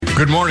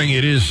Good morning.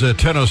 It is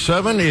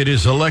 10:07. It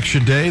is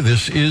Election Day.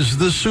 This is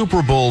the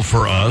Super Bowl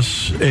for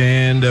us,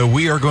 and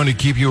we are going to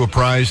keep you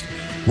apprised.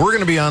 We're going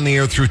to be on the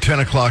air through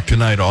 10 o'clock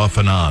tonight, off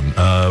and on.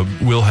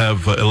 We'll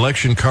have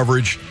election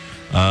coverage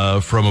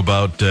from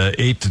about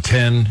 8 to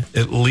 10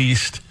 at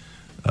least,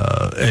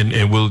 and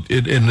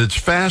it's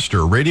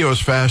faster. Radio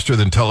is faster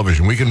than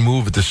television. We can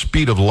move at the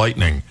speed of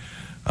lightning.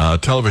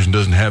 Television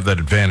doesn't have that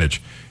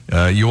advantage.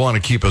 You want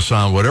to keep us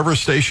on whatever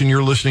station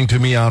you're listening to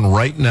me on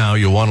right now.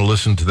 You'll want to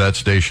listen to that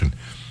station.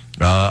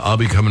 I'll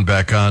be coming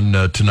back on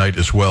tonight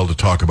as well to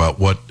talk about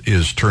what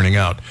is turning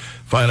out.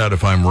 Find out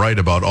if I'm right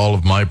about all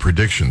of my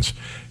predictions.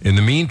 In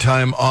the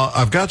meantime,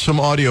 I've got some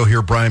audio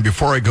here, Brian.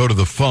 Before I go to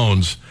the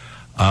phones,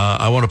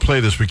 I want to play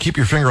this. But keep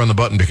your finger on the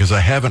button because I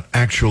haven't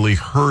actually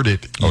heard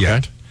it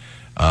yet.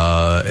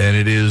 And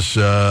it is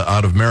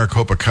out of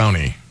Maricopa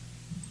County.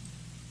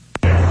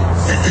 I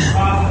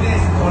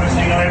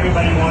know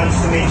everybody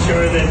wants to make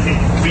sure that it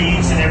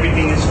reads and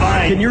everything is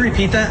fine. Can you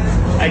repeat that?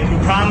 I can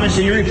promise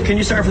you. Can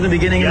you start from the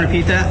beginning and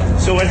repeat that?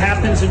 So what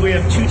happens is we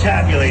have two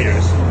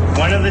tabulators.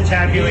 One of the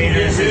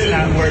tabulators is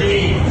not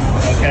working,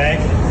 okay?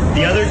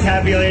 The other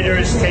tabulator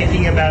is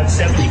taking about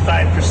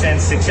 75%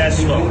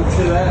 successful.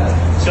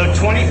 So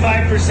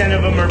 25%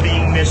 of them are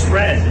being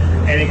misread,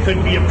 and it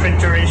could be a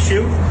printer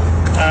issue.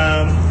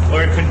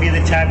 Or it could be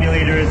the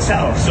tabulator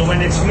itself. So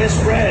when it's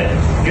misread,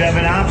 you have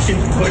an option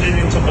to put it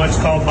into what's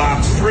called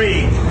box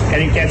 3,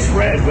 and it gets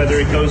read, whether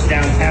it goes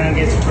downtown and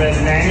gets read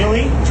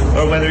manually,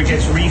 or whether it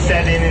gets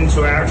refed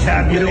into our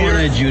tabulator. You don't want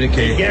to adjudicate.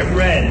 They get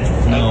read,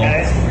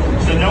 okay?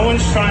 So no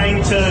one's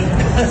trying to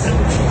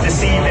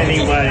deceive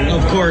anybody.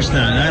 Of course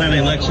not. Not on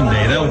election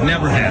day. That would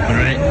never happen,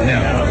 right?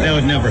 No, that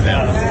would never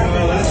happen.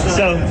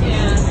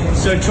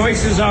 So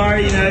choices are,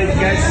 you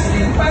guys...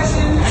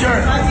 Sure.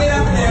 If I get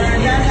up there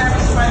and that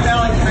happens to my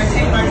ballot, can I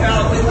take my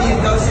ballot with me and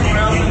go somewhere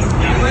else? You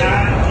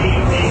cannot keep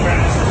the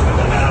premises with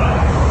the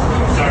ballot.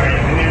 Sorry,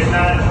 and there's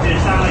not like you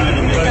can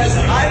go because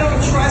I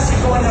don't trust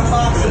it going in a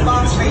box. The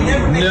box may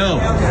never make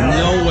No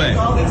way.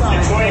 All the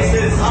time. The choice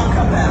is... I'll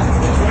come back.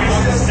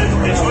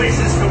 The choice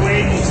is to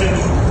wait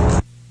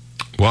until...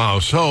 Wow.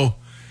 So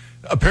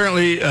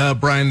apparently,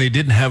 Brian, they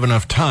didn't have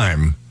enough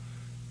time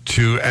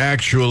to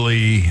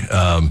actually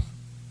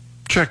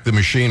check the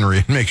machinery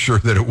and make sure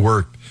that it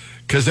worked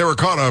because they were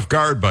caught off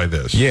guard by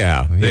this.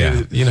 Yeah.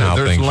 You know how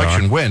there's things an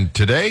election are. when?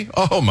 Today?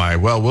 Oh, my.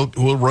 Well,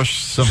 we'll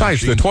rush some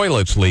Besides, the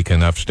toilet's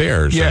leaking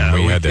upstairs. Yeah,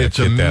 and we had to it's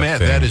a get mess.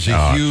 thing. That is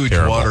a huge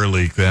terrible. water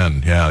leak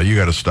then. Yeah, you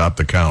got to stop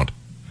the count.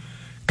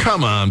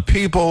 Come on,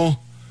 people.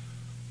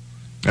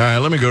 All right,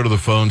 let me go to the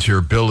phones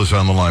here. Bill is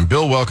on the line.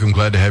 Bill, welcome.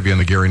 Glad to have you on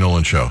the Gary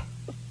Nolan Show.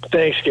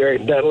 Thanks, Gary.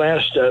 That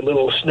last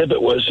little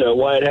snippet was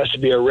why it has to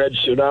be a red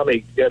tsunami.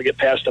 You got to get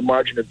past the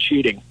margin of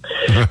cheating.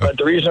 But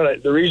the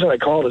reason I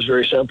called is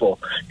very simple.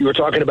 You were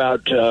talking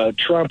about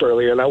Trump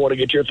earlier, and I want to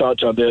get your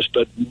thoughts on this.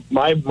 But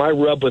my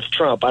rub with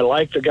Trump, I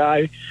like the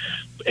guy,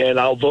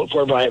 and I'll vote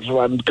for him if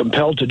I'm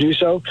compelled to do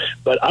so.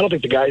 But I don't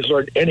think the guy's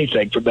learned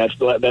anything from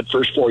that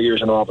first 4 years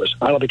in office.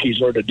 I don't think he's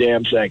learned a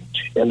damn thing.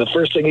 And the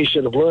first thing he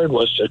should have learned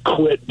was to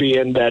quit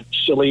being that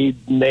silly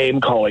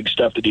name-calling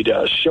stuff that he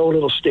does. Show a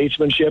little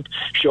statesmanship,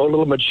 show a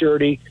little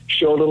maturity,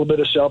 show a little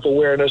bit of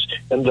self-awareness,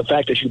 and the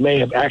fact that you may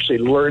have actually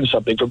learned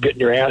something from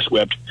getting your ass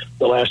whipped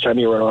the last time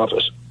you were in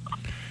office.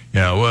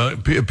 Yeah, well,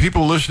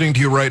 people listening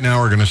to you right now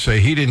are going to say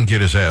he didn't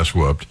get his ass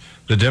whooped.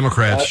 The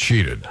Democrats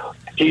cheated.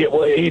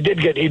 He did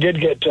get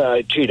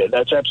cheated.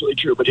 That's absolutely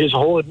true. But his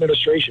whole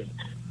administration,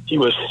 he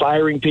was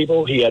firing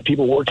people. He had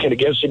people working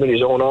against him in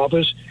his own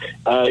office.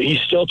 He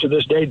still, to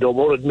this day,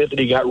 won't admit that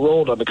he got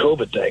rolled on the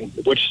COVID thing,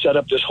 which set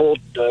up this whole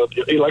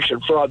election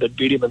fraud that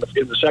beat him in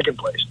the second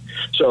place.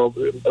 So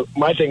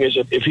my thing is,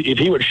 if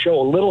he would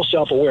show a little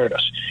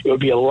self-awareness, it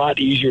would be a lot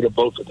easier to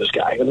vote for this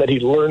guy, and that he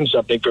learned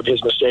something from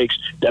his mistakes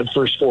that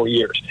first 4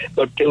 years.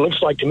 But it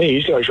looks like to me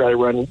he's going to try to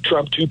run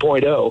Trump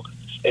 2.0.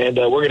 And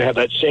we're going to have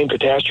that same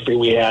catastrophe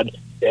we had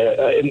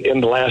in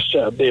the last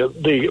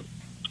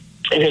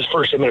in his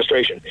first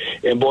administration.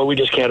 And boy, we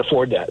just can't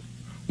afford that.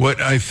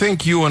 What I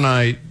think you and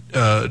I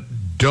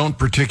don't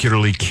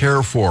particularly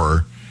care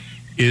for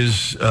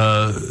is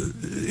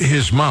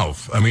his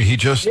mouth. I mean, he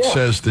just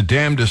says the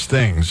damnedest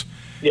things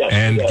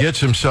gets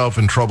himself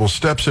in trouble,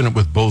 steps in it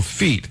with both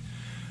feet.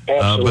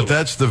 But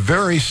that's the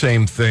very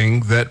same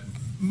thing that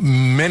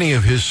many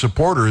of his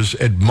supporters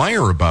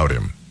admire about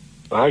him.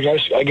 I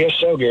guess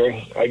so,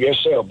 Gary. I guess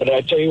so. But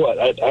I tell you what,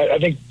 I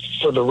think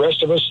for the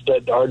rest of us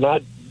that are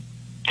not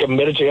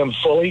committed to him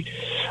fully,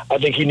 I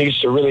think he needs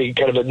to really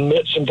kind of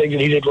admit some things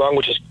that he did wrong,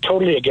 which is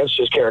totally against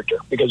his character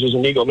because he's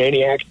an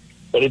egomaniac.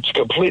 But it's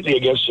completely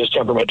against his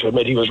temperament to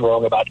admit he was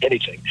wrong about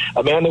anything.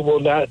 A man that will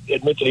not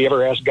admit that he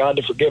ever asked God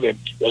to forgive him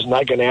is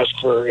not going to ask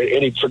for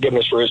any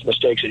forgiveness for his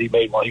mistakes that he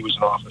made while he was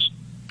in office.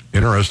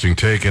 Interesting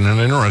take and an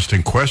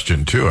interesting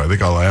question, too. I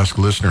think I'll ask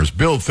listeners.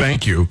 Bill,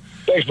 thank you.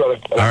 Thanks, brother.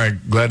 All right,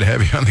 glad to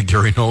have you on the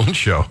Gary Nolan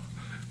Show.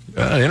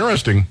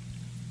 Interesting.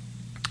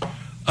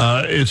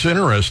 It's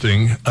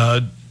interesting.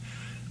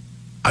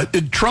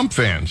 Trump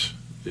fans,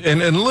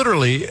 and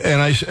literally,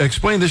 and I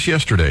explained this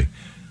yesterday,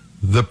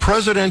 The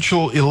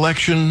presidential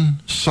election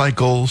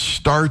cycle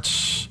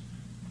starts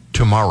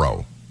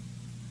tomorrow.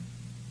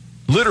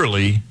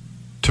 Literally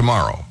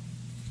tomorrow.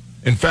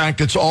 In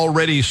fact, it's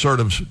already sort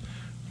of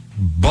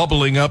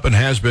bubbling up and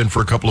has been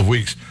for a couple of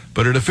weeks,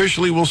 but it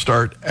officially will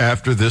start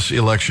after this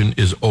election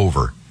is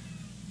over.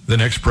 The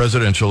next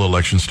presidential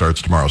election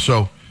starts tomorrow.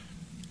 So,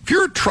 if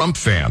you're a Trump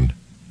fan,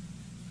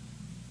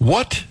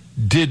 what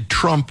did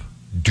Trump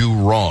do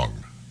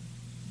wrong?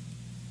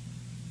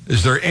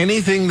 Is there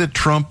anything that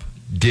Trump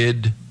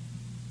did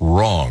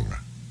wrong?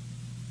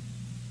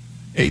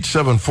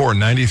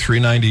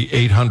 874-9390,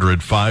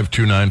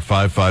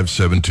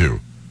 800-529-5572.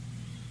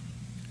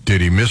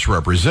 Did he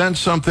misrepresent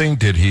something?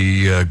 Did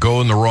he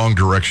go in the wrong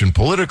direction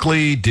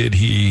politically? Did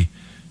he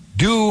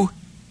do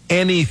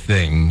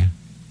anything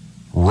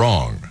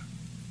wrong?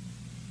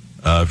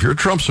 If you're a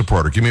Trump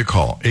supporter, give me a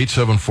call.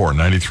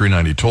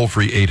 874-9390, toll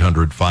free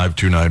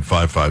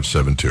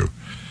 800-529-5572.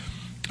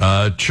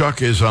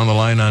 Chuck is on the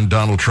line on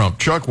Donald Trump.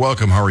 Chuck,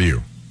 welcome. How are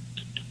you?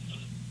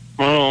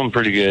 Oh, I'm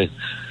pretty good.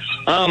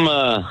 I'm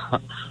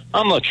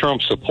a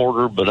Trump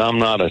supporter, but I'm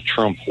not a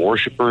Trump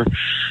worshiper.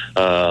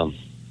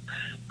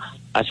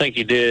 I think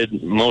he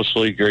did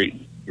mostly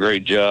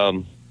great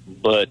job,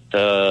 but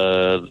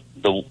the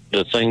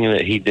thing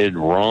that he did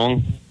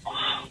wrong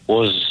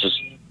was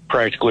just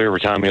practically every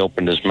time he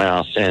opened his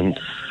mouth, and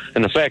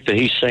the fact that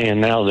he's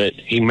saying now that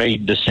he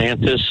made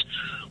DeSantis,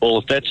 well,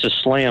 if that's a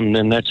slam,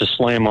 then that's a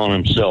slam on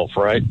himself,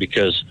 right?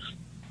 Because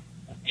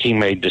he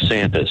made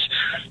DeSantis.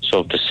 So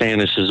if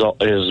DeSantis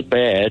is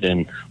bad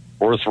and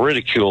worth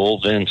ridicule,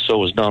 then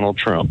so is Donald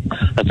Trump.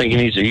 I think he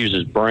needs to use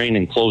his brain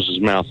and close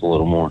his mouth a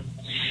little more.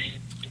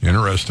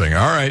 Interesting.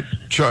 All right,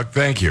 Chuck,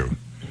 thank you.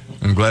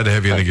 I'm glad to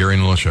have you in the Gary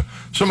and Alicia.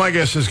 So my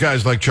guess is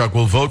guys like Chuck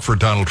will vote for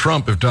Donald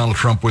Trump if Donald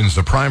Trump wins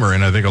the primary,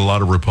 and I think a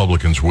lot of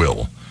Republicans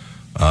will.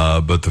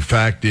 But the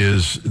fact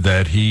is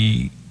that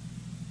he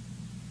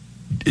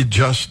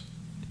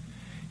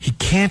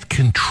can't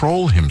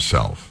control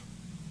himself.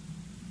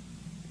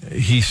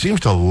 He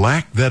seems to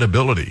lack that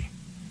ability.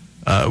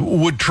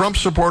 Would Trump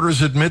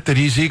supporters admit that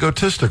he's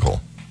egotistical?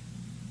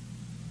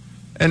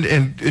 And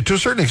to a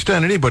certain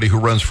extent, anybody who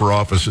runs for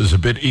office is a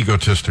bit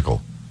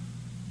egotistical.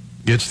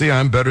 It's the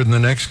I'm better than the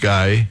next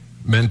guy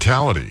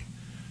mentality.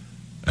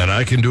 And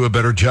I can do a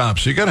better job.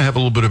 So you got to have a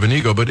little bit of an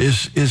ego, but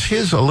is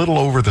his a little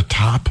over the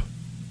top?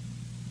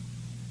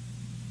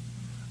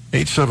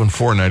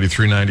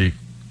 874-9390,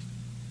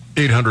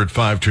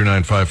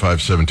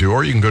 800-529-5572,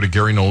 or you can go to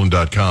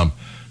GaryNolan.com.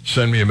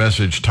 Send me a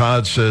message.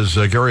 Todd says,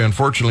 Gary,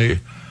 unfortunately,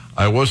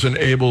 I wasn't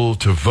able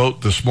to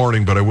vote this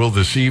morning, but I will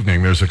this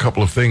evening. There's a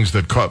couple of things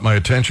that caught my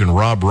attention.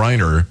 Rob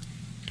Reiner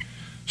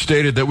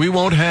stated that we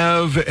won't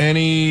have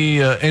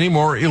any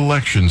more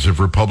elections if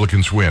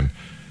Republicans win.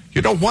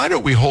 You know, why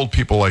don't we hold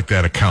people like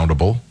that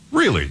accountable?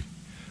 Really?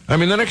 I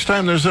mean, the next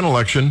time there's an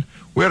election,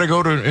 we ought to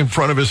go in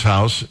front of his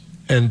house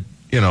and,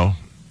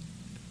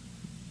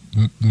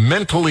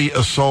 mentally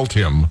assault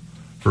him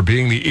for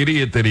being the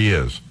idiot that he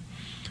is.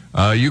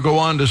 You go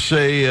on to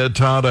say,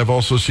 Todd, I've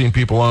also seen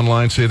people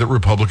online say that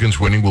Republicans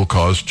winning will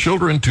cause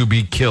children to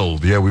be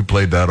killed. Yeah, we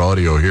played that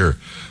audio here.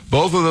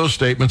 Both of those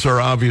statements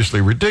are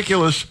obviously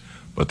ridiculous,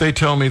 but they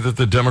tell me that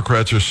the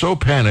Democrats are so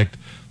panicked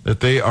that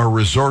they are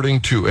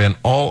resorting to an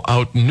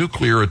all-out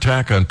nuclear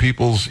attack on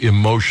people's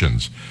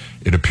emotions.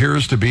 It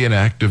appears to be an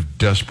act of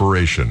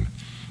desperation.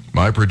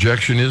 My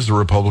projection is the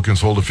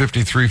Republicans hold a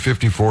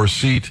 53-54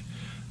 seat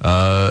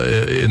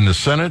in the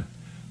Senate.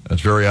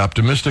 That's very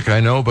optimistic, I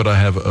know, but I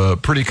have a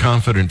pretty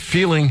confident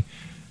feeling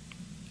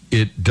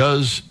it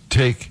does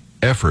take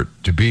effort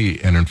to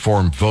be an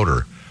informed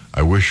voter.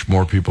 I wish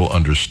more people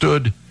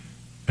understood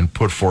and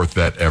put forth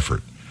that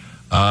effort.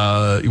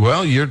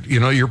 Well,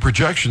 your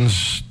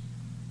projection's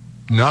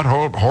not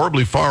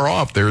horribly far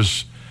off.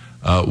 There's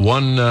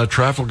one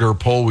Trafalgar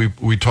poll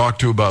we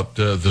talked to about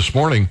this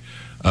morning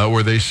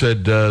where they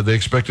said they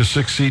expect a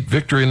 6-seat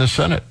victory in the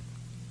Senate.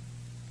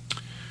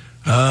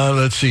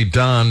 Let's see,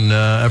 Don,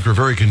 after a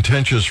very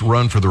contentious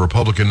run for the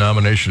Republican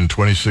nomination in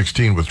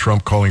 2016 with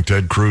Trump calling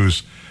Ted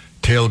Cruz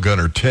tail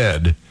gunner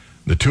Ted,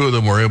 the two of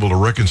them were able to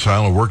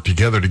reconcile and work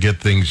together to get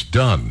things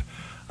done.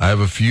 I have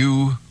a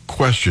few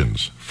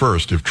questions.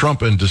 First, if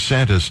Trump and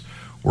DeSantis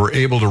were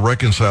able to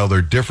reconcile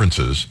their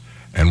differences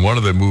and one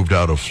of them moved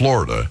out of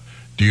Florida,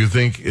 do you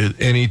think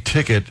any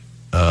ticket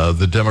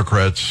the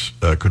Democrats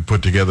could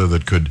put together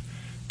that could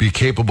be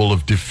capable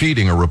of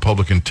defeating a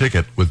Republican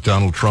ticket with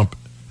Donald Trump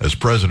as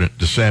president,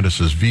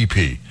 DeSantis as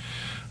VP?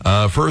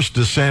 First,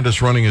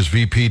 DeSantis running as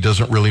VP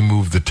doesn't really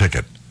move the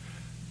ticket.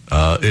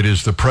 It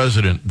is the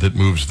president that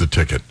moves the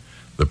ticket,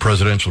 the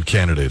presidential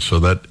candidate. So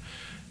that,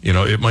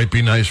 it might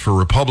be nice for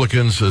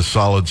Republicans, a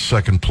solid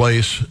second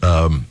place,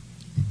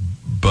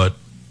 but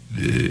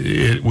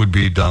it would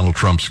be Donald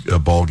Trump's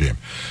ball game.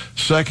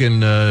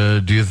 Second,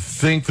 do you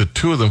think the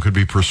two of them could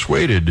be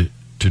persuaded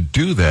to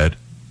do that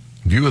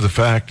in view of the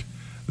fact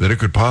that it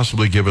could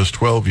possibly give us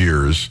 12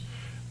 years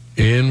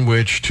in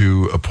which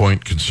to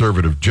appoint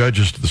conservative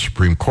judges to the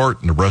Supreme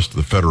Court and the rest of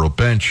the federal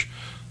bench?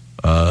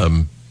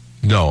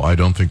 No, I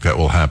don't think that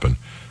will happen.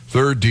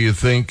 Third, do you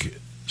think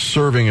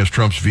serving as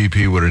Trump's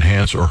VP would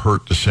enhance or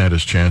hurt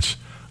DeSantis' chance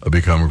of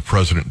becoming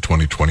president in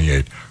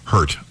 2028.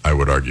 Hurt, I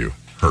would argue.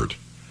 Hurt.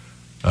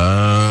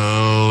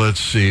 Let's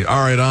see.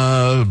 All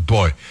right,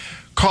 boy.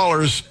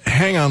 Callers,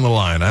 hang on the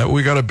line.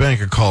 We got a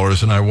bank of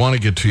callers, and I want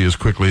to get to you as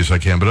quickly as I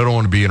can, but I don't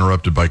want to be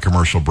interrupted by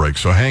commercial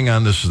breaks. So hang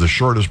on. This is the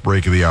shortest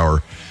break of the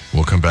hour.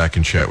 We'll come back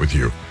and chat with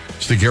you.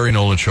 It's the Gary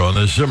Nolan Show on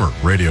the Zimmer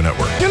Radio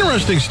Network.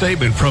 Interesting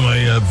statement from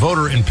a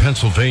voter in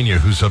Pennsylvania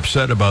who's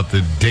upset about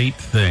the date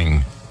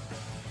thing.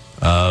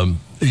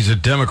 He's a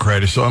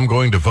Democrat, so I'm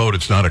going to vote.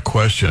 It's not a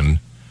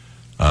question.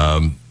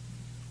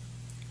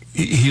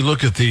 He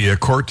looked at the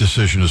court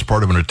decision as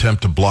part of an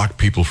attempt to block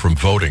people from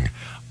voting.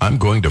 I'm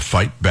going to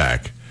fight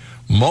back.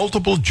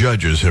 Multiple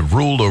judges have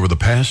ruled over the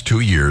past 2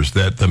 years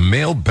that the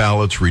mail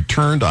ballots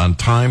returned on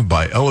time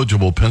by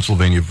eligible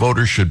Pennsylvania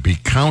voters should be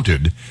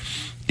counted,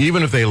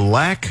 even if they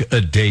lack a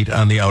date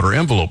on the outer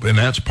envelope. And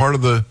that's part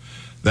of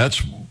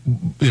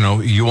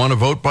you want to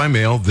vote by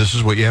mail, this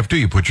is what you have to do.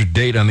 You put your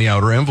date on the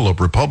outer envelope.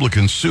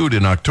 Republicans sued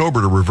in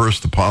October to reverse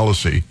the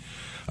policy,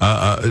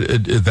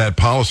 that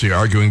policy,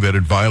 arguing that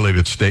it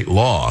violated state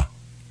law.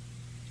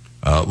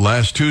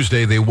 Last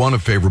Tuesday, they won a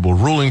favorable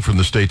ruling from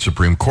the state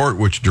Supreme Court,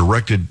 which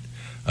directed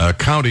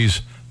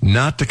counties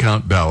not to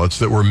count ballots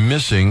that were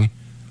missing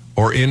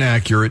or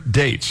inaccurate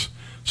dates.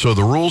 So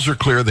the rules are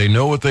clear. They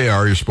know what they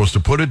are. You're supposed to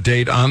put a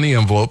date on the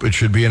envelope. It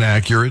should be an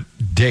accurate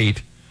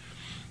date.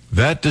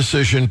 That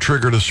decision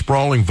triggered a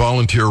sprawling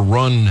volunteer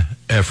run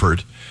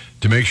effort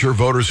to make sure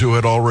voters who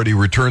had already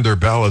returned their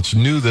ballots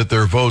knew that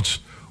their votes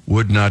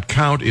would not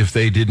count if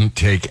they didn't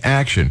take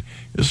action.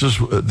 This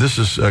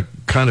is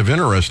kind of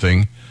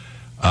interesting.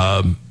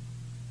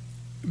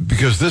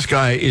 Because this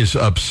guy is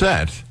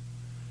upset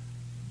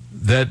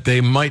that they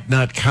might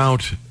not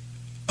count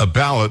a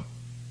ballot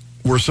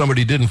where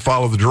somebody didn't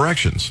follow the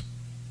directions.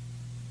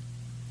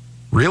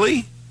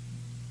 Really?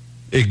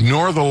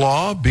 Ignore the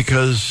law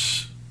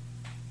because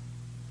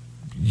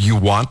you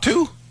want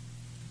to?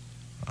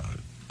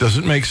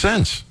 Doesn't make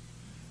sense.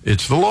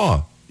 It's the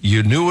law.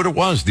 You knew what it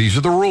was. These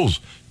are the rules.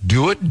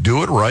 Do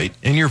it right,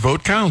 and your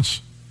vote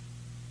counts.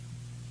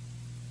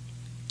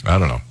 I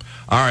don't know.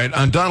 All right,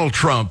 on Donald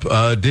Trump,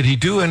 did he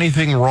do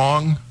anything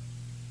wrong?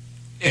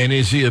 And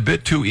is he a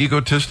bit too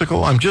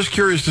egotistical? I'm just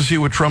curious to see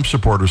what Trump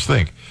supporters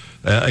think.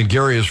 And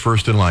Gary is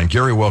first in line.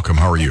 Gary, welcome.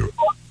 How are you?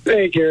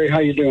 Hey, Gary. How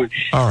you doing?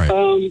 All right.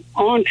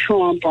 On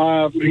Trump,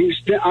 I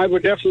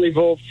would definitely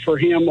vote for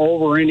him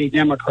over any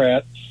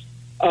Democrat.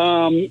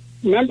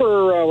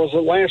 Remember, was it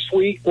last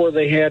week where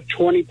they had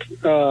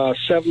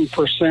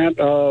 27%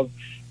 of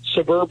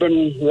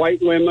suburban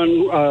white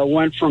women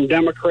went from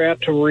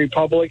Democrat to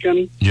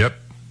Republican? Yep.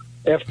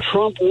 If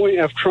Trump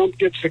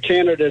gets the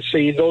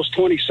candidacy, those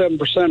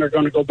 27% are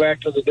going to go back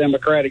to the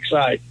Democratic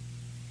side.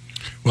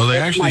 Well, they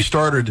actually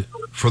started,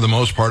 for the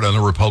most part, on the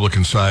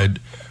Republican side,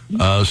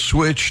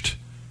 switched,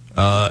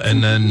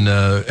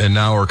 and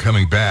now are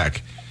coming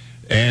back.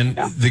 And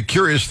the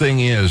curious thing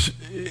is,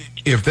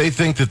 if they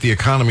think that the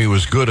economy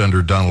was good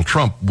under Donald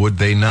Trump, would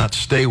they not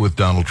stay with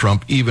Donald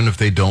Trump, even if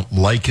they don't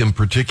like him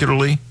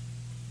particularly?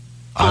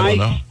 I don't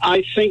know.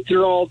 I think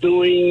they're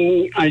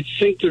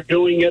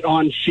doing it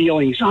on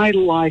feelings. I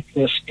like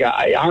this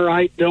guy, or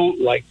I don't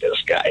like this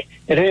guy.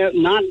 It has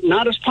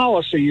not his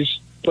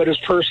policies, but his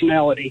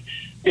personality.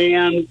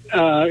 And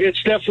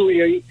it's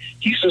definitely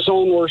he's his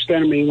own worst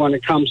enemy when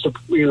it comes to,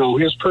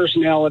 his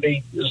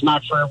personality is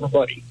not for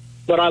everybody.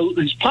 But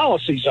his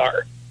policies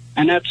are.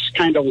 And that's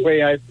kind of the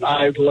way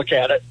I look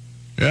at it.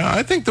 Yeah,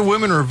 I think the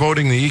women are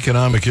voting the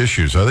economic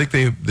issues. I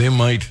think they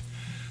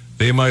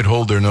might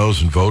hold their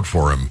nose and vote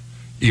for him.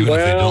 Even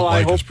if they don't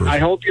like his person. I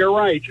hope you're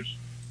right.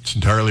 It's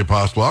entirely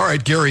possible. All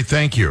right, Gary,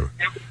 thank you.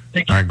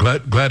 Thank you. All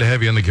right, glad to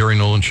have you on the Gary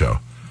Nolan Show.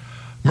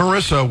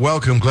 Marissa,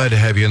 welcome. Glad to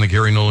have you on the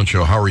Gary Nolan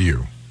Show. How are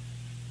you?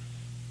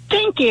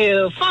 Thank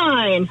you.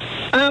 Fine.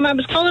 I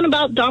was calling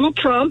about Donald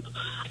Trump.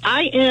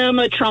 I am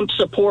a Trump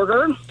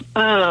supporter.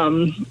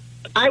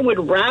 I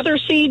would rather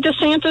see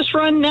DeSantis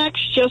run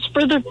next, just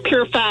for the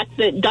pure fact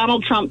that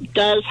Donald Trump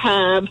does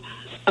have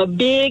a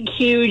big,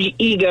 huge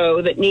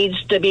ego that needs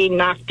to be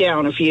knocked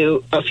down a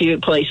few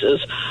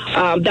places.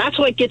 That's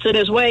what gets in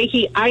his way.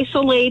 He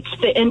isolates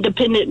the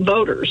independent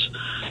voters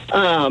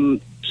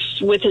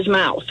with his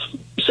mouth.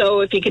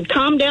 So if he could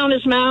calm down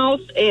his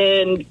mouth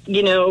and,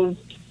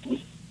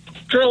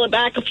 drill it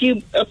back a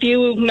few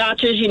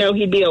notches,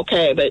 he'd be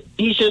okay. But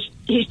he's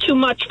too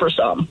much for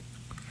some.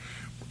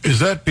 Is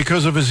that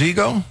because of his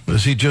ego?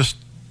 Is he just?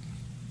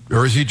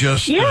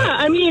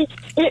 Yeah,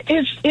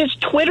 his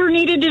Twitter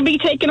needed to be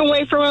taken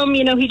away from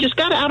him. He just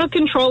got out of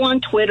control on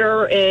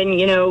Twitter, and,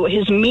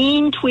 his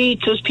mean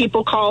tweets, as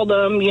people call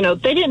them,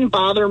 they didn't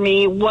bother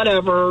me,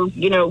 whatever,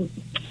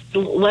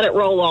 let it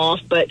roll off.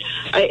 But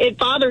it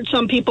bothered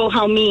some people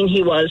how mean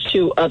he was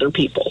to other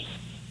people.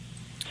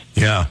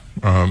 Yeah.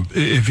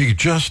 If he could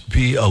just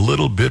be a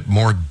little bit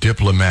more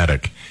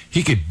diplomatic,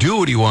 he could do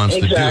what he wants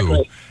to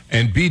do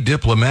and be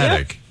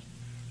diplomatic. Yep.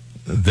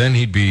 Then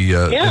he'd be,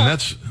 and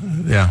that's,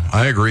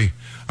 I agree.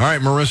 All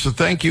right, Marissa,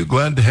 thank you.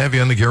 Glad to have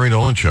you on the Gary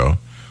Nolan Show.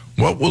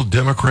 What will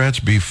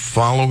Democrats be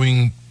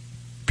following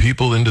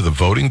people into the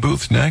voting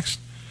booths next?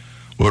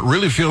 Well, it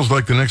really feels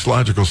like the next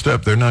logical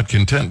step. They're not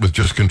content with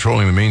just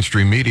controlling the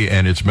mainstream media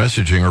and its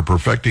messaging or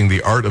perfecting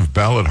the art of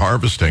ballot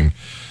harvesting.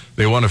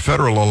 They want to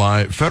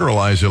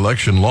federalize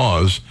election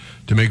laws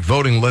to make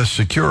voting less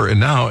secure. And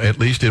now, at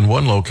least in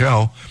one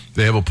locale,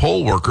 they have a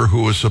poll worker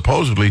who is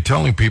supposedly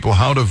telling people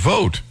how to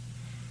vote.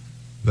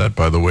 That,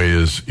 by the way,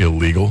 is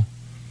illegal.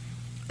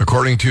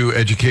 According to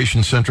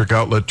education-centric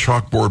outlet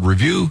Chalkboard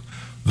Review,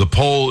 the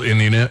poll in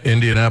the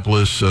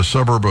Indianapolis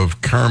suburb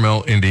of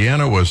Carmel,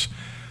 Indiana, was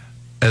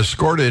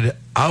escorted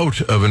out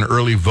of an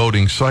early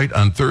voting site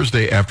on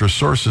Thursday after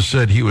sources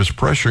said he was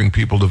pressuring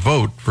people to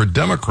vote for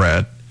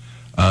Democrat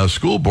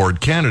school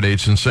board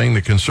candidates and saying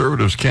the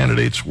conservatives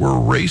candidates were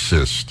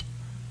racist.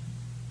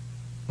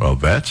 Well,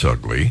 that's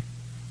ugly.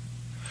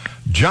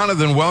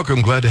 Jonathan,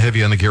 welcome. Glad to have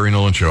you on the Gary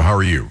Nolan Show. How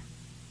are you?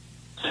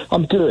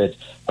 I'm good.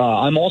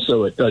 I'm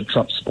also a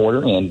Trump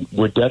supporter and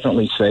would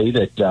definitely say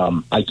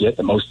that I get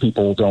that most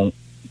people don't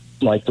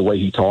like the way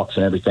he talks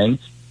and everything.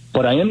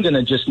 But I am going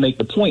to just make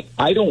the point.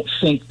 I don't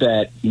think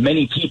that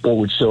many people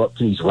would show up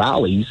to these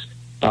rallies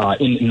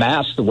in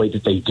mass the way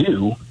that they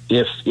do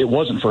if it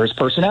wasn't for his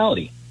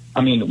personality.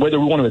 I mean, whether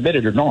we want to admit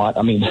it or not,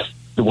 I mean,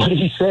 the way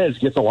he says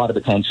gets a lot of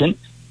attention.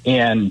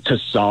 And to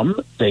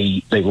some,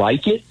 they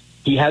like it.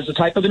 He has a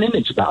type of an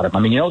image about him. I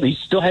mean, he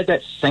still had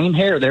that same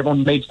hair that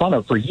everyone made fun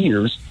of for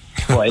years.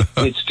 But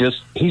it's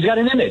just, he's got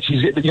an image.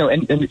 He's,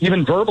 and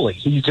even verbally,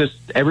 he's just,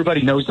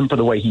 everybody knows him for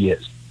the way he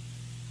is.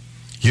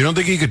 You don't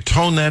think he could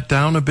tone that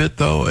down a bit,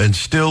 though, and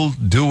still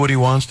do what he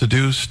wants to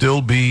do,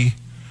 still be,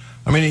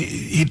 I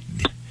mean,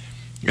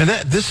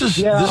 this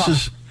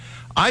is,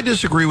 I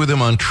disagree with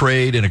him on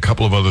trade and a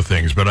couple of other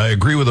things, but I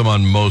agree with him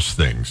on most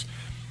things.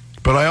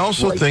 But I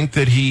also think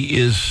that he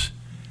is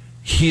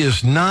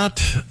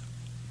not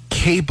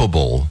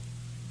capable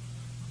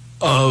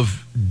of,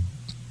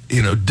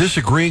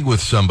 disagreeing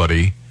with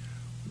somebody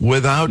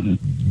without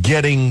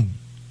getting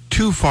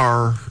too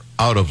far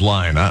out of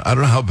line. I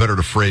don't know how better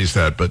to phrase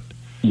that, but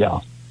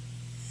yeah,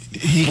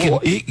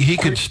 he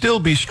could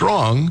still be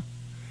strong,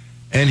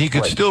 and he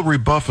could still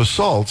rebuff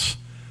assaults,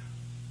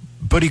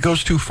 but he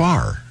goes too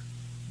far.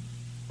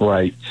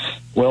 Right.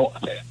 Well,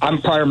 I'm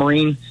a prior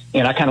Marine,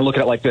 and I kind of look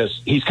at it like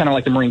this. He's kind of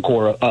like the Marine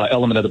Corps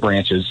element of the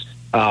branches.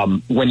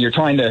 When you're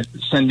trying to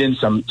send in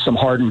some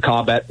hardened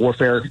combat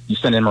warfare, you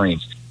send in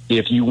Marines.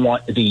 If you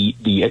want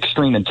the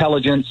extreme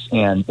intelligence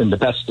and the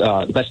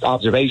best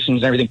observations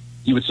and everything,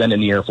 you would send in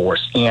the Air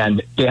Force.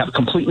 And they have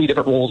completely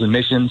different roles and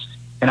missions.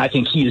 And I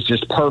think he is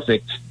just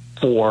perfect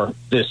for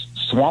this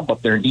swamp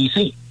up there in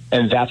D.C.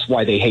 And that's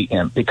why they hate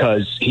him,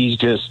 because he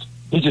just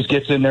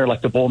gets in there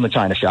like the bull in the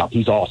china shop.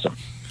 He's awesome.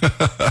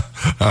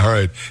 All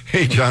right.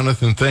 Hey,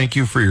 Jonathan, thank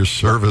you for your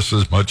service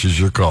as much as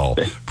your call.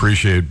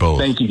 Appreciate both.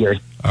 Thank you, Gary.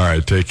 All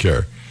right, take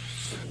care.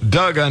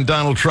 Doug on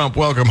Donald Trump,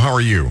 welcome. How are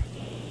you?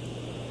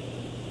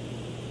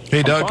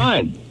 Hey, Doug. I'm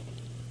fine.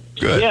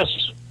 Good.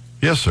 Yes.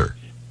 Yes, sir.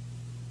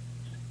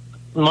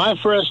 My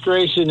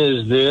frustration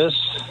is this,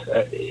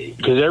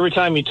 because every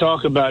time you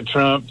talk about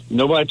Trump,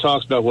 nobody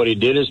talks about what he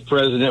did as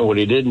president, what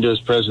he didn't do as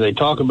president. They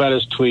talk about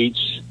his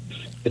tweets.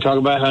 They talk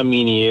about how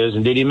mean he is.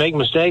 And did he make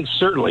mistakes?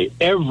 Certainly.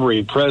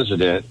 Every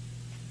president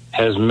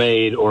has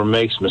made or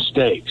makes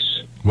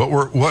mistakes.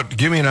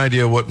 Give me an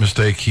idea of what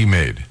mistake he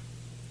made.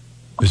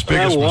 His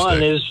biggest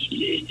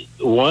mistake.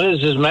 One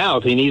is his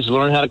mouth. He needs to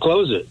learn how to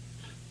close it.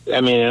 I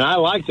mean, and I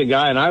like the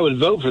guy, and I would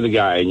vote for the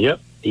guy. And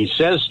yep, he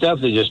says stuff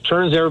that just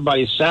turns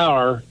everybody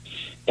sour,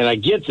 and I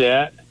get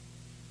that.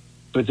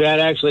 But that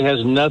actually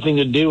has nothing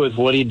to do with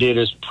what he did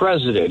as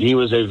president. He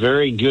was a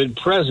very good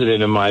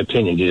president, in my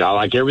opinion. Did I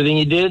like everything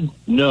he did?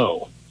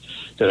 No.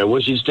 Did I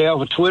wish he'd stay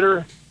off of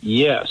Twitter?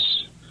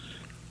 Yes.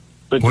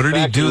 But what did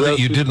he do that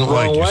you didn't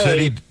like?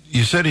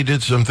 You said he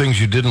did some things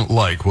you didn't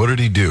like. What did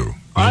he do?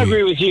 I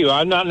agree with you.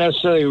 I'm not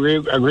necessarily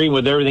agreeing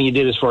with everything he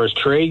did as far as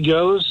trade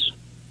goes.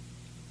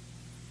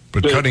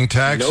 But cutting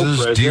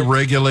taxes,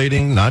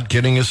 deregulating, not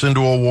getting us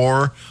into a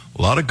war,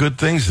 a lot of good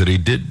things that he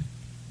did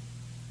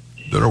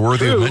that are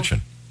worthy of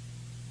mention.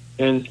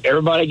 And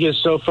everybody gets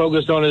so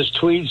focused on his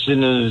tweets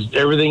and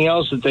everything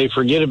else that they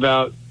forget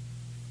about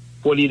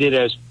what he did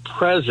as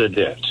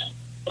president.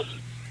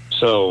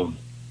 So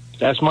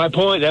that's my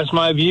point. That's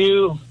my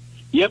view.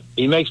 Yep,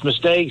 he makes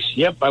mistakes.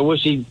 Yep, I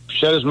wish he'd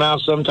shut his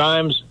mouth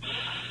sometimes.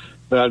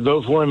 But I'd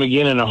vote for him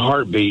again in a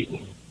heartbeat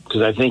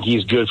because I think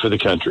he's good for the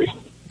country.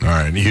 All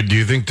right. Do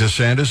you think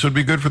DeSantis would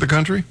be good for the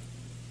country?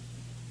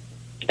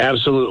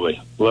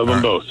 Absolutely. Love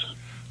them both.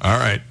 All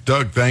right.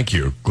 Doug, thank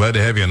you. Glad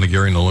to have you on the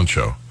Gary Nolan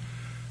Show.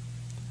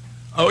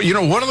 Oh,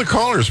 one of the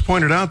callers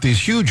pointed out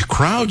these huge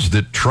crowds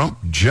that Trump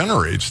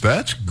generates.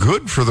 That's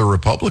good for the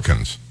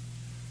Republicans.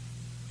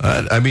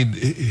 I mean,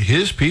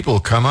 his people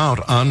come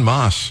out en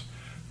masse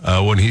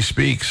when he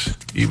speaks,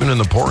 even in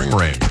the pouring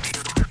rain.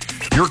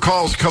 Your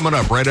call's coming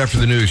up right after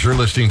the news. You're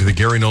listening to the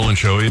Gary Nolan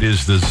Show. It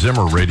is the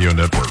Zimmer Radio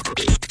Network.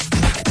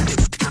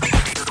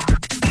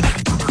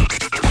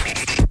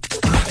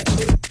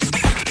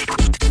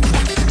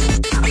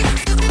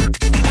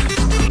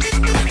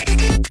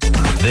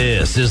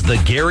 This is the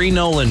Gary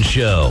Nolan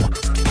Show.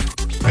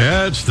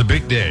 Yeah, it's the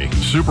big day,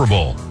 Super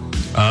Bowl.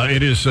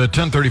 It is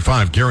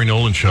 10:35, Gary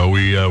Nolan Show.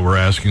 We were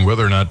asking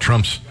whether or not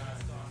Trump's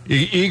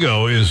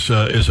ego is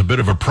a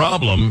bit of a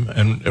problem,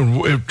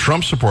 and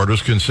Trump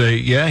supporters can say,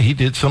 yeah, he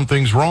did some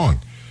things wrong.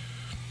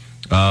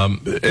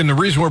 And the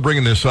reason we're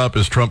bringing this up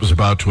is Trump is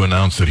about to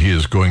announce that he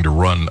is going to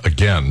run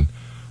again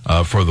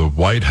for the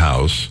White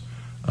House.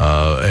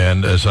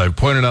 And as I've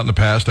pointed out in the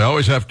past, I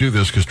always have to do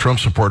this because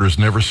Trump supporters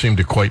never seem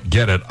to quite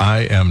get it. I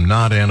am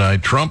not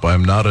anti-Trump.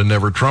 I'm not a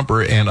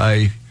never-Trumper. And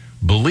I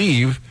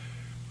believe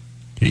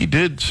he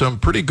did some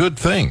pretty good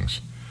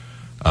things.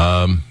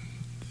 And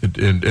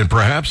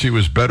perhaps he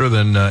was better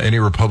than any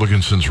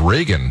Republican since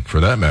Reagan, for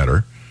that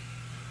matter.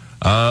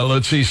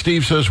 Let's see.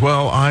 Steve says,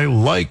 well, I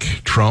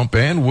like Trump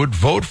and would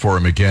vote for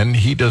him again.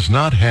 He does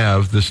not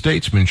have the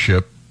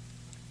statesmanship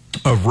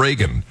of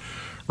Reagan.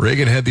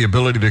 Reagan had the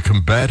ability to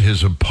combat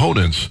his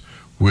opponents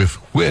with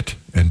wit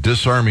and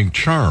disarming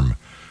charm.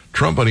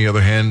 Trump, on the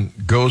other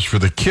hand, goes for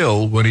the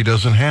kill when he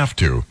doesn't have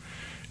to.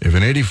 If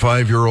an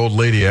 85-year-old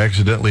lady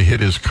accidentally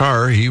hit his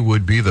car, he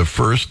would be the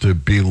first to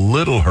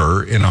belittle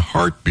her in a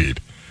heartbeat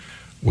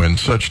when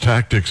such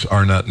tactics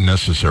are not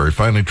necessary.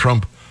 Finally,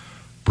 Trump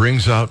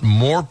brings out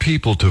more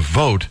people to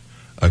vote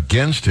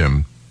against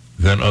him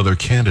than other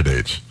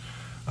candidates.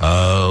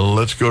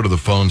 Let's go to the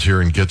phones here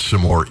and get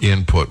some more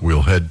input.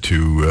 We'll head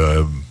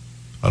to,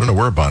 I don't know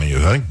where Bonnie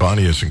is. I think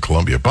Bonnie is in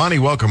Columbia. Bonnie,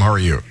 welcome. How are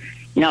you?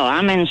 No,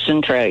 I'm in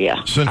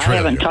Centralia. I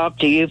haven't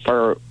talked to you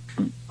for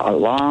a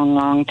long,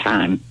 long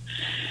time.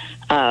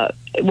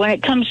 When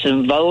it comes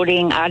to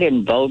voting, I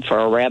didn't vote for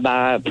a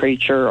rabbi, a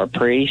preacher, or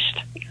priest.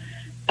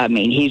 I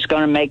mean,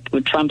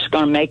 Trump's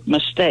going to make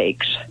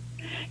mistakes.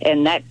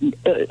 And that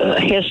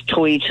his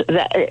tweets,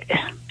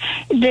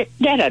 that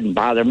doesn't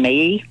bother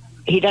me.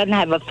 He doesn't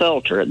have a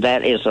filter.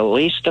 That is the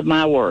least of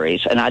my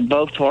worries, and I'd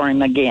vote for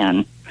him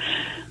again.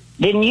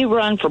 Didn't you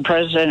run for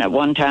president at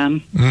one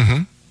time?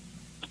 Mm-hmm.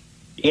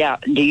 Yeah.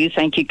 Do you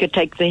think you could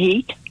take the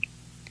heat?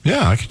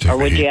 Yeah, I could take the heat. Or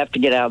would you have to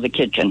get out of the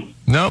kitchen?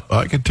 Nope,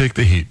 I could take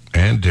the heat,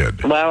 and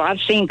did. Well, I've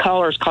seen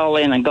callers call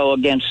in and go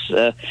against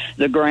the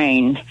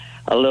grain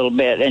a little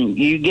bit, and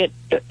you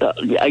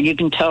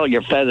can tell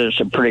your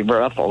feathers are pretty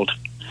ruffled.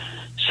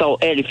 So,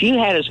 Ed, if you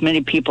had as many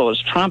people as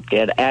Trump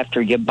did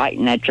after you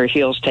biting at your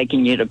heels,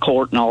 taking you to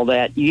court and all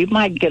that, you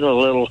might get a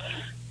little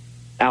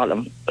out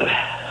of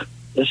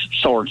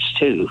sorts,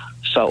 too.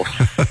 So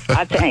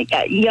I think,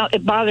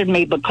 it bothered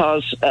me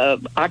because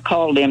I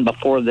called in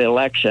before the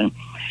election,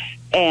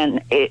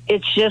 and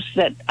it's just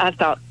that I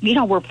thought,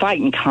 we're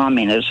fighting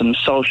communism,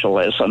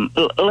 socialism.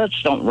 Let's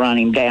don't run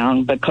him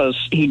down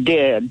because he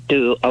did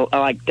do,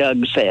 like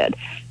Doug said,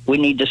 we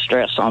need to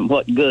stress on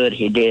what good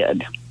he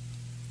did.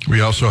 We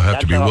also have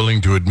to be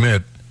willing to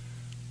admit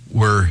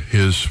where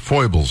his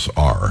foibles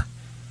are.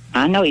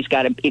 I know he's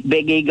got a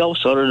big ego.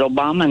 So did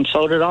Obama, and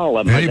so did all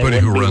of them. Anybody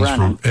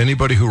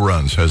who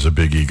runs has a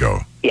big ego.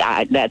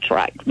 Yeah, that's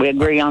right. We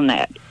agree on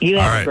that. You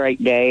have a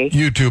great day.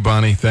 You too,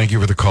 Bonnie. Thank you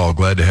for the call.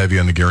 Glad to have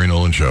you on the Gary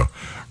Nolan Show.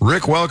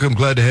 Rick, welcome.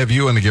 Glad to have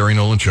you on the Gary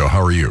Nolan Show.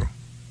 How are you?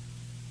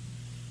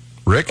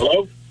 Rick?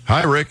 Hello?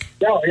 Hi, Rick.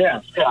 Oh,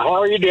 yeah. How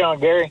are you doing,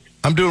 Gary?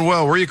 I'm doing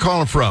well. Where are you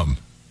calling from?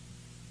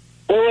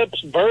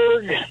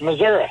 Phillipsburg,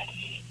 Missouri.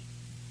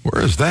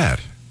 Where is that?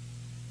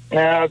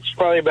 Now, it's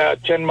probably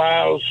about 10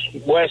 miles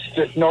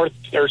north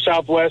or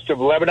southwest of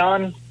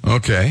Lebanon.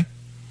 Okay.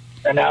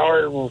 An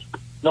hour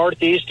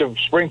northeast of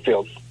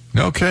Springfield.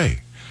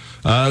 Okay.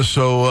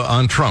 So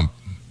on Trump.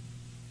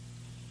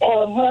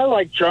 Oh, I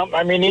like Trump.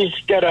 I mean, he's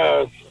got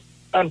a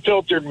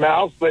unfiltered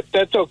mouth, but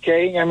that's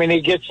okay. I mean,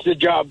 he gets the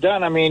job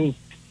done. I mean,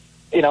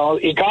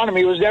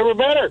 economy was never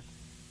better.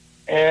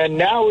 And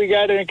now we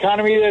got an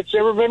economy that's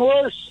never been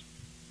worse.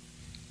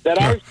 That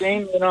I've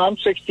seen, I'm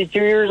 62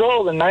 years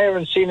old, and I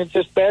haven't seen it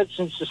this bad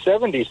since the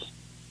 70s.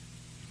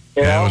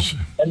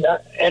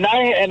 And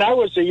I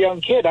was a young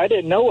kid. I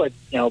didn't know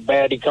what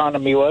bad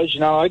economy was.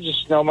 I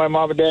just know my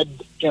mom and dad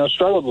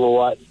struggled a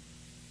lot.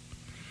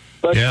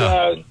 But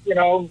I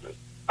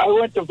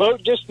went to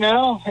vote just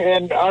now,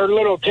 and our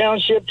little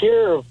township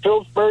here of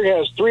Phillipsburg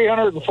has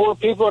 304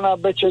 people, and I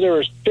bet you there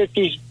was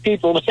 50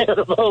 people there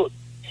to vote.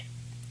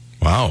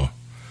 Wow.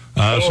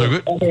 So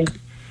good.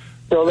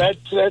 So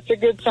that's a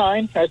good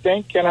sign, I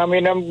think. And I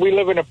mean, we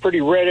live in a pretty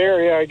red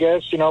area, I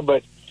guess,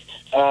 but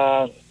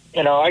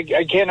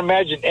I can't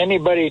imagine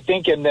anybody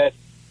thinking that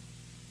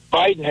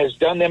Biden has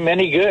done them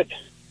any good.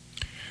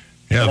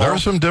 Yeah, there are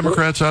some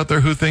Democrats out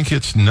there who think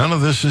none of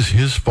this is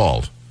his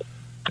fault.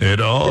 It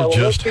all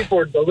most people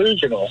are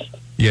delusional.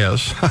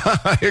 Yes,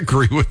 I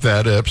agree with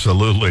that,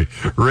 absolutely.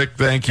 Rick,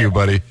 thank you,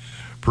 buddy.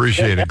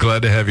 Appreciate it.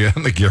 Glad to have you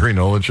on the Gary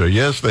Nolan Show.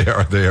 Yes, they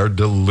are. They are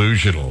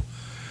delusional.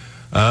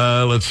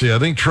 Let's see. I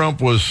think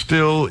Trump was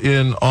still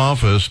in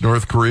office.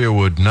 North Korea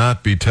would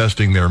not be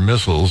testing their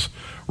missiles.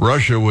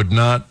 Russia would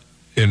not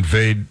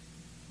invade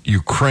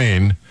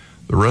Ukraine.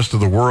 The rest of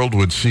the world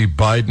would see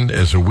Biden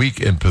as a weak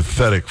and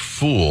pathetic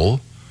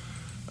fool.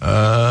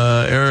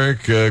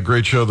 Eric,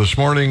 great show this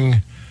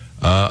morning.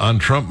 On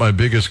Trump, my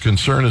biggest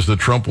concern is that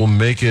Trump will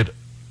make it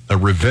a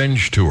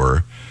revenge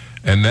tour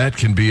and that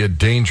can be a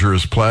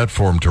dangerous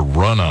platform to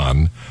run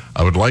on.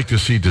 I would like to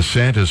see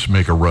DeSantis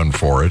make a run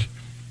for it.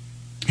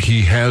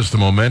 He has the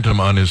momentum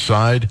on his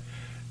side,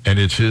 and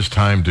it's his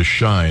time to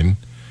shine.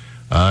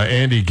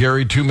 Andy,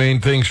 Gary, two main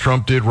things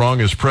Trump did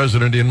wrong as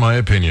president, in my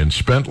opinion.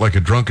 Spent like a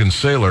drunken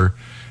sailor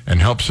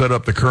and helped set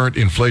up the current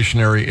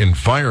inflationary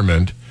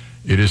environment.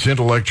 It is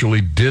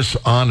intellectually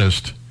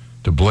dishonest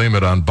to blame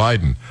it on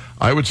Biden.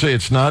 I would say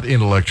it's not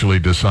intellectually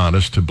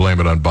dishonest to blame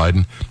it on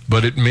Biden,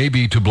 but it may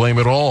be to blame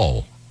it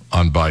all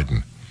on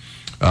Biden.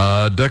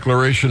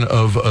 Declaration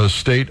of a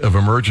state of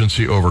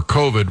emergency over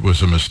COVID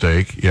was a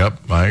mistake.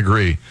 Yep, I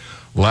agree.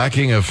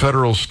 Lacking a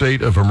federal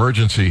state of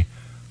emergency,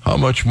 how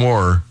much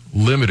more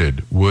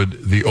limited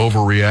would the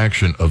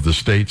overreaction of the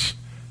states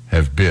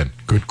have been?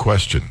 Good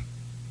question.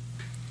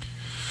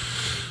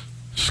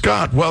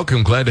 Scott,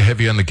 welcome. Glad to have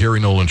you on the Gary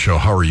Nolan Show.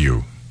 How are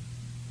you?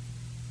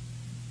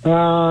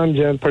 I'm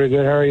doing pretty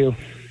good. How are you?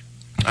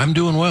 I'm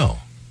doing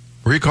well.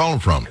 Where are you calling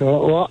from?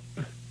 Well,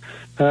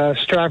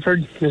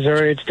 Stratford,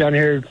 Missouri. It's down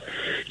here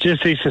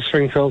just east of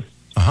Springfield.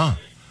 Uh-huh.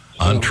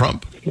 On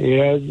Trump?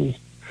 Yeah.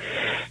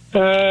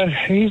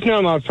 He's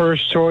not my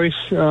first choice.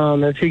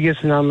 If he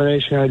gets the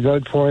nomination, I'd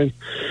vote for him.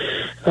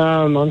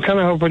 I'm kind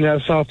of hoping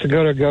that South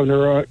Dakota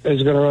governor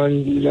is going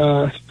to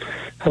run.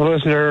 I've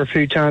listened to her a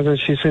few times, and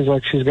she seems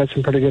like she's got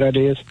some pretty good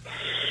ideas.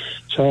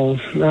 So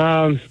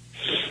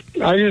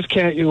I just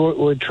can't,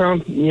 with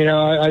Trump,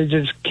 I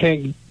just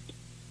can't,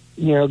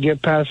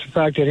 get past the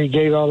fact that he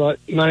gave all that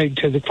money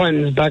to the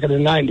Clintons back in the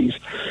 90s,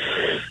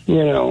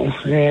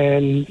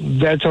 and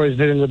that's always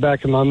been in the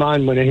back of my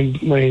mind when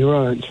he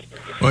runs.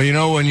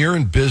 Well, when you're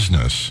in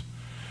business,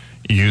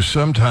 you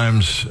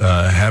sometimes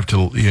have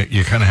to,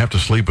 you kind of have to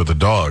sleep with the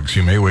dogs.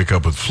 You may wake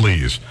up with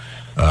fleas.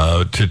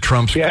 To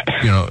Trump's,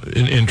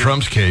 in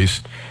Trump's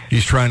case,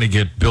 he's trying to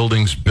get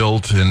buildings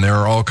built, and there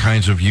are all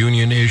kinds of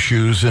union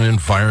issues and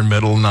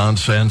environmental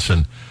nonsense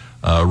and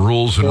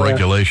rules and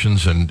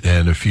regulations. And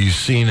if he's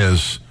seen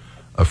as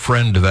a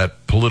friend to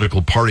that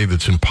political party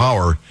that's in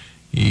power,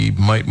 he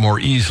might more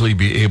easily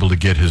be able to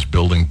get his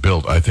building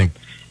built. I think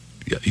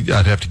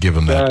I'd have to give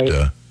him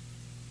that.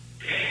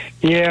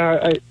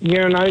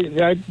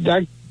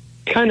 I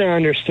kind of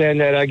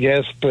understand that, I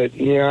guess, but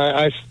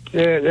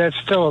that's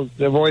still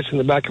the voice in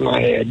the back of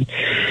my head.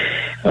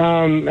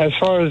 As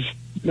far as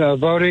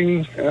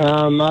voting,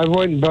 I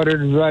went and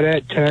voted right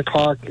at 10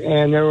 o'clock,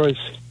 and I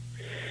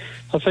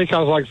think I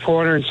was like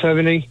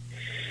 470,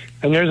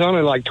 and there's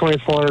only like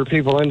 2,400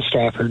 people in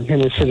Stratford in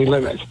the city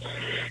limits.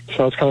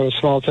 So it's kind of a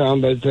small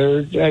town, but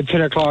at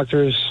 10 o'clock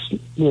there's,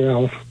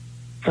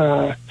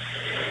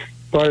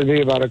 thought it'd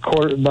be about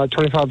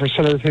 25%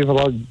 of the people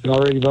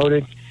already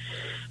voted.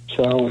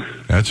 So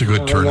that's a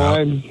good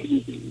turnout.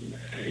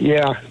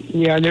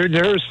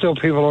 There were still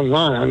people in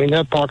line. I mean,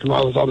 that parking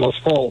lot was almost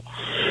full.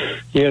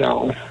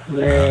 And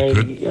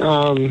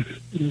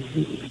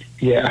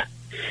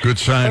good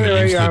sign.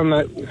 Anyway,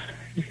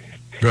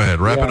 go ahead,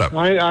 wrap it up.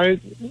 I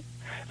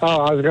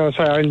was going to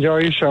say I enjoy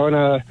your show,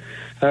 and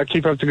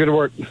keep up the good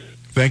work.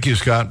 Thank you,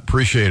 Scott.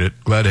 Appreciate it.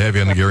 Glad to have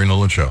you on the Gary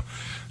Nolan Show.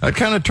 That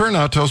kind of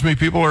turnout tells me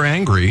people are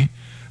angry,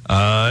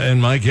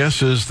 and my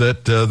guess is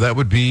that that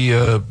would be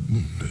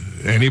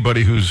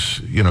anybody who's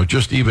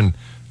just even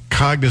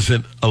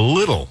cognizant a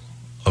little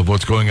of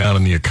what's going on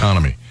in the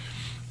economy.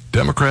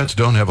 Democrats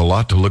don't have a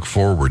lot to look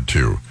forward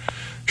to.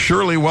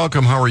 Shirley,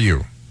 welcome. How are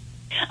you?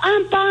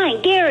 I'm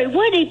fine. Gary,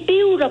 what a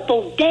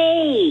beautiful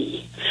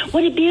day.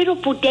 What a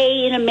beautiful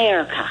day in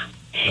America.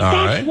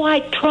 That's why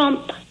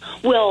Trump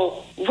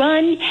will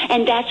run,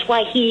 and that's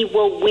why he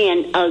will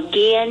win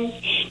again,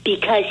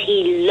 because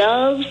he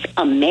loves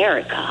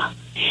America.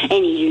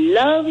 And he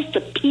loves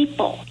the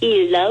people.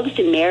 He loves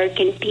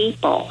American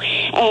people.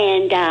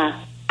 And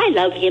I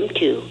love him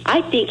too.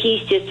 I think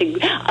he's just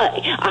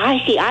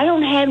I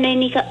don't have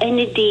any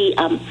of the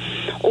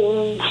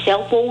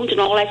cell phones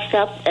and all that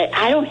stuff.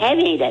 I don't have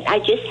any of that. I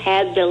just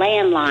have the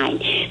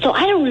landline. So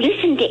I don't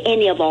listen to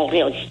any of all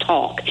his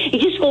talk. It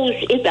just goes,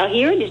 if I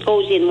hear it, it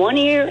goes in one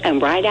ear and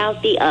right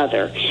out the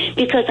other.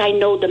 Because I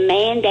know the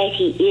man that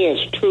he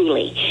is,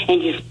 truly,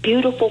 and his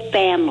beautiful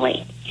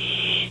family.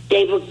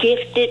 They were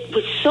gifted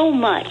with so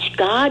much.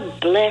 God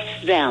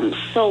bless them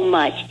so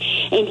much.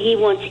 And he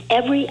wants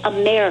every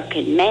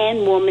American,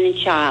 man, woman, and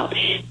child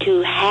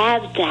to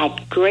have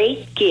that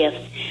great gift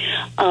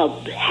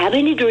of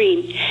having a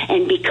dream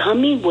and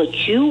becoming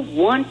what you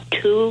want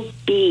to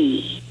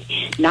be.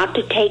 Not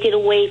to take it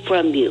away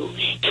from you.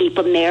 Keep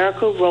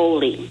America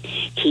rolling.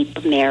 Keep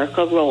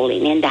America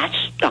rolling. And that's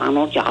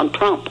Donald John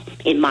Trump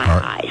in my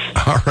eyes.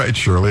 All right,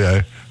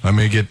 Shirley. I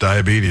may get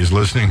diabetes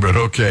listening, but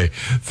okay.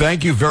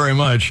 Thank you very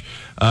much.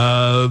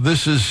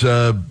 This is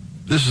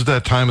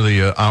that time of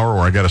the hour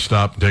where I got to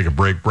stop and take a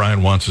break.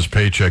 Brian wants his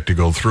paycheck to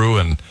go through,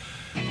 and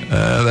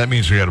that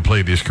means we got to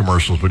play these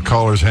commercials. But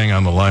callers, hang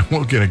on the line.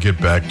 We're going to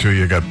get back to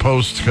you. Got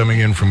posts coming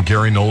in from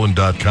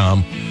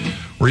GaryNolan.com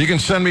where you can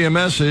send me a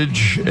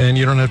message, and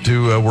you don't have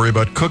to worry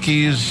about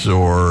cookies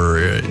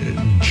or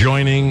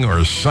joining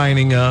or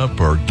signing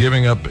up or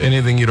giving up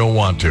anything you don't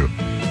want to.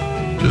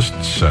 Just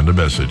send a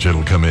message.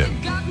 It'll come in.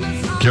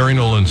 Gary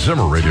Nolan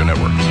Zimmer Radio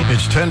Network.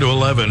 It's 10 to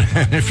 11,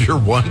 and if you're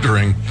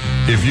wondering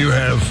if you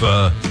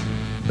have,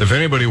 if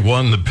anybody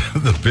won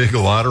the big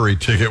lottery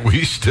ticket,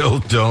 we still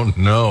don't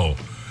know.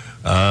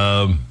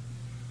 I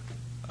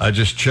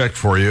just checked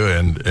for you,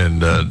 and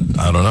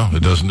I don't know.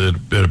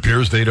 It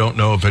appears they don't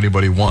know if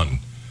anybody won.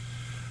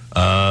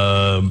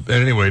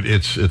 Anyway,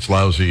 it's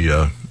lousy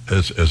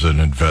as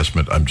an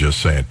investment. I'm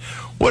just saying.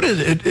 What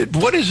is it?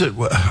 What is it?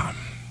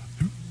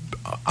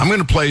 I'm going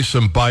to play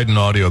some Biden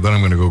audio, then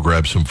I'm going to go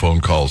grab some phone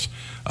calls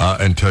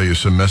and tell you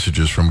some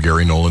messages from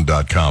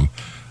GaryNolan.com.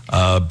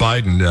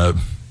 Biden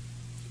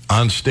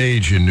on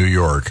stage in New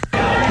York.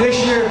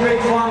 This year, Big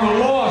Pharma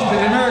lost and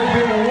the American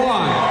people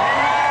won.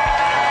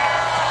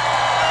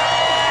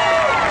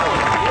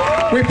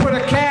 We put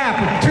a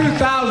cap of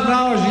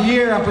 $2,000 a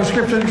year on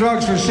prescription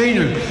drugs for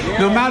seniors,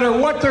 no matter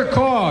what their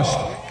cost.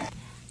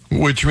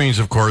 Which means,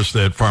 of course,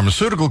 that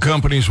pharmaceutical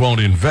companies won't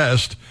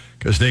invest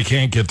because they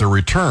can't get the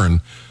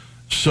return.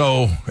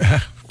 So,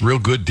 real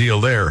good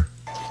deal there.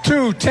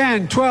 2,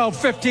 10, 12,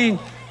 15.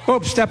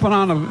 Oops, stepping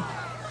on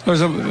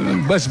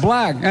it's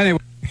black. Anyway.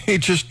 He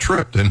just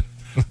tripped, and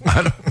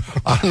I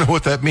don't know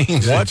what that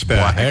means. What it's the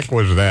black. heck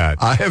was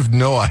that? I have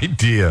no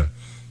idea.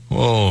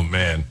 Oh,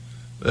 man.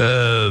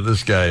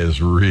 This guy is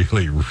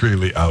really,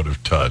 really out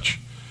of touch.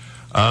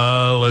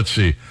 Let's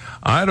see.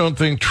 I don't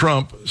think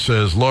Trump,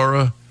 says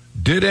Laura,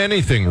 did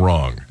anything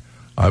wrong.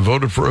 I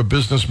voted for a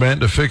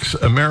businessman to fix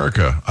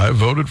America. I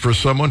voted for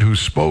someone who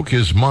spoke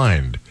his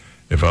mind.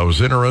 If I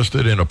was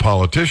interested in a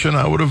politician,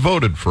 I would have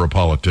voted for a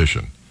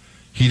politician.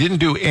 He didn't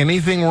do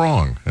anything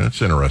wrong.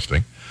 That's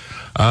interesting.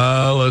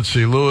 Let's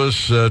see.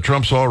 Lewis,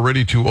 Trump's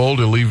already too old.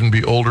 He'll even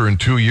be older in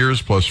 2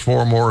 years, plus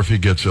 4 more if he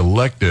gets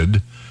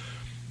elected.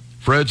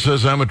 Fred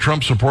says, I'm a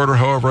Trump supporter.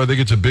 However, I think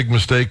it's a big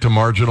mistake to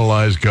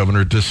marginalize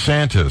Governor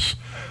DeSantis.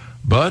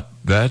 But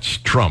that's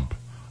Trump.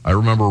 I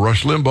remember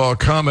Rush Limbaugh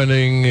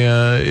commenting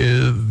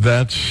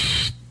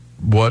that's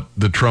what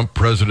the Trump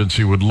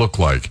presidency would look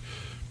like.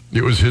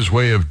 It was his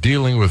way of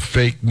dealing with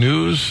fake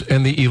news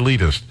and the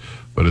elitist.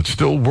 But it's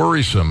still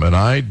worrisome, and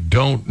I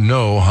don't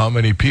know how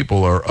many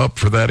people are up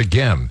for that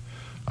again.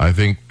 I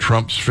think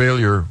Trump's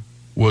failure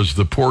was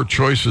the poor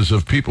choices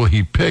of people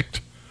he picked,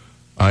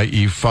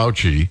 i.e.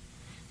 Fauci.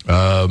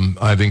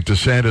 I think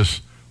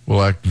DeSantis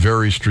will act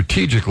very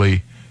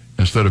strategically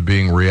instead of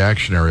being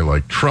reactionary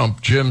like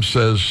Trump. Jim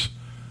says...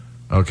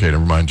 Okay,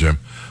 never mind, Jim.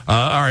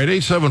 All right,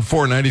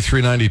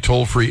 874-9390,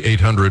 toll-free,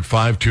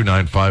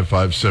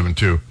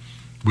 800-529-5572.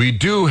 We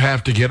do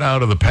have to get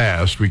out of the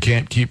past. We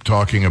can't keep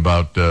talking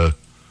about,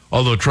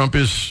 although Trump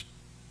is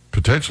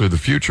potentially the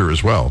future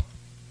as well,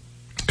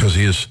 because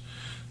he is,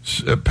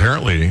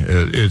 apparently,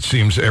 it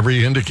seems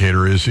every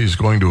indicator is he's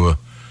going to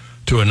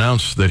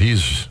announce that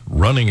he's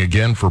running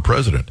again for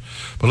president.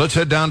 But let's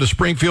head down to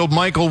Springfield.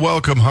 Michael,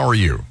 welcome. How are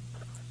you?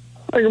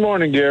 Hey, good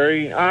morning,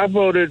 Gary. I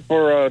voted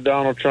for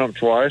Donald Trump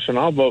twice, and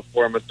I'll vote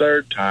for him a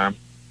third time.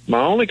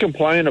 My only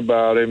complaint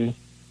about him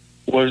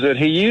was that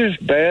he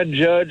used bad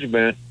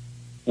judgment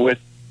with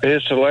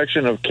his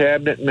selection of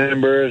cabinet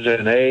members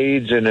and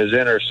aides in his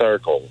inner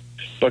circle.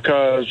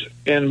 Because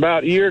in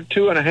about year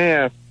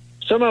 2.5,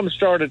 some of them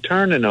started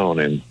turning on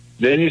him.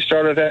 Then he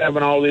started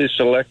having all these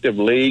selective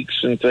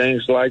leaks and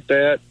things like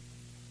that.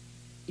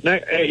 Now,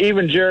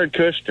 even Jared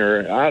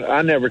Kushner,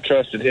 I never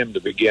trusted him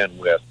to begin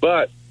with.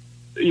 But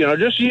you know,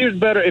 just use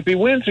better. If he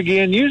wins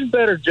again, use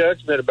better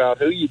judgment about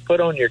who you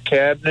put on your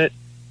cabinet,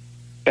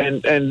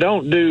 and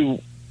don't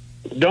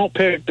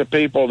pick the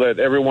people that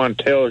everyone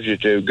tells you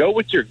to. Go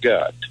with your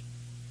gut.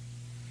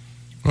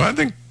 Well, I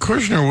think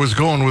Kushner was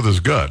going with his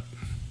gut.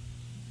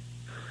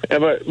 Yeah,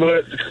 but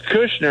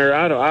Kushner,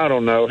 I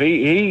don't know.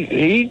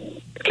 He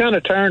kind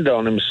of turned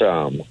on him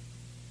some.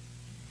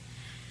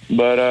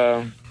 But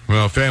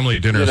well, family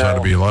dinners ought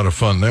to be a lot of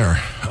fun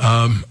there.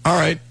 All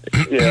right.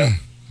 Yeah.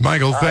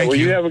 Michael, thank you.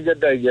 you. You have a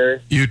good day, Gary.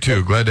 You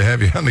too. Glad to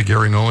have you on the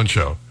Gary Nolan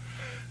Show.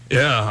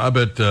 Yeah, I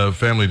bet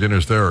family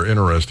dinners there are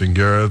interesting,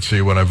 Gary. Let's see.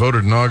 When I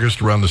voted in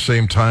August, around the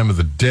same time of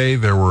the day,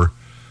 there were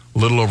a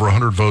little over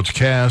 100 votes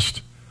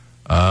cast.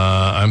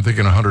 I'm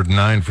thinking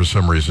 109 for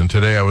some reason.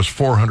 Today, I was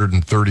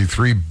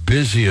 433,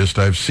 busiest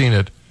I've seen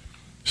it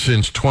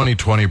since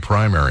 2020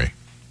 primary.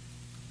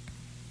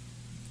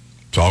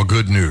 It's all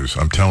good news.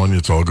 I'm telling you,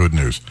 it's all good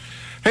news.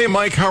 Hey,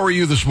 Mike, how are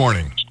you this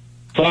morning?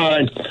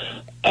 Fine.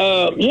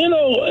 You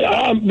know,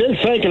 I've been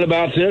thinking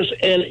about this,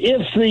 and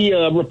if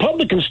the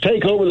Republicans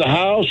take over the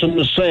House and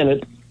the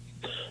Senate,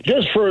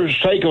 just for the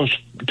sake of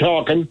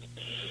talking,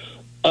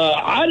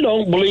 I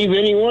don't believe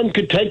anyone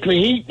could take the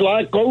heat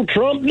like old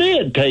Trump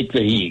did take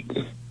the heat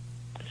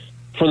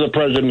for the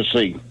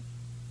presidency.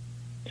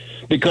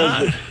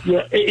 Because you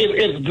know,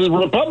 if the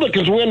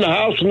Republicans win the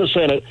House and the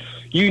Senate,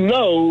 you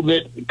know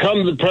that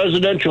come the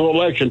presidential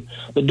election,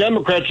 the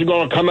Democrats are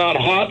going to come out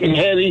hot and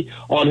heavy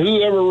on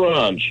whoever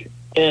runs.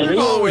 And They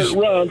always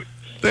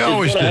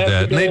did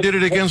that, and they did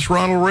it against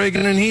Ronald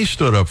Reagan, and he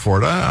stood up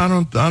for it. I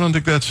don't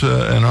think that's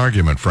an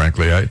argument,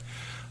 frankly. If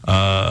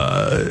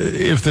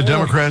the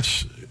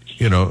Democrats,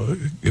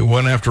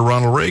 went after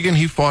Ronald Reagan,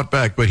 he fought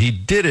back, but he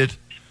did it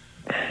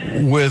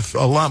with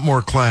a lot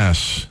more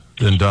class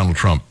than Donald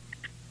Trump.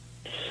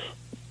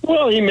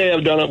 Well, he may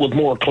have done it with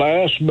more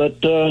class, but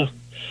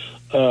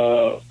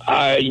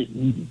I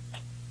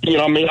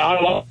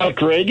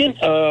like Reagan.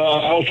 I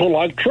also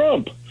like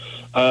Trump.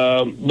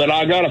 But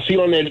I got a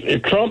feeling that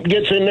if Trump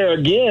gets in there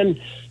again,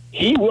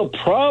 he will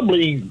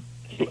probably.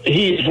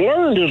 He's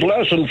learned his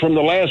lesson from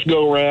the last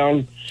go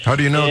round. How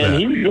do you know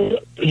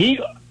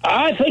that?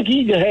 I think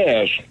he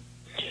has.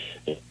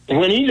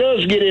 When he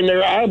does get in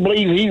there, I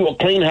believe he will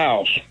clean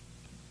house.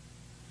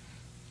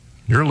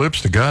 Your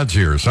lips to God's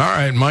ears. All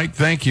right, Mike,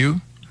 thank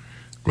you.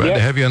 Glad to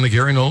have you on the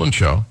Gary Nolan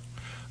Show.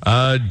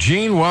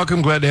 Gene,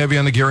 welcome. Glad to have you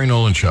on the Gary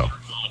Nolan Show.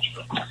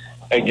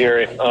 Hey,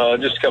 Gary,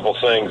 just a couple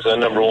things.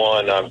 Number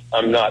one,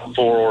 I'm not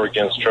for or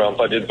against Trump.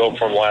 I did vote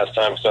for him last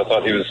time because I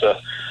thought he was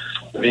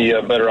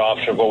the better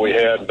option of what we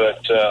had.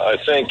 But I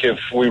think if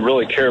we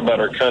really care about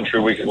our country,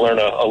 we could learn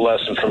a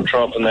lesson from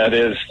Trump, and that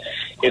is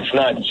it's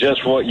not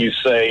just what you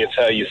say, it's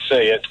how you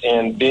say it.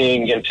 And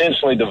being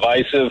intentionally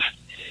divisive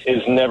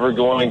is never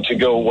going to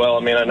go well. I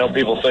mean, I know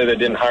people say they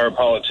didn't hire a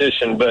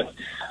politician, but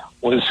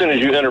as soon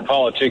as you enter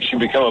politics, you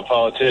become a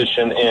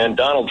politician. And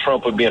Donald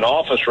Trump would be in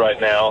office right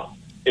now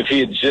if he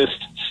had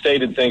just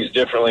stated things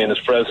differently in his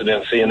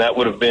presidency, and that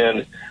would have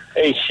been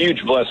a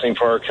huge blessing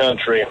for our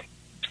country.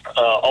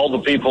 All the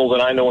people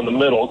that I know in the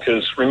middle,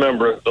 because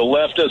remember, the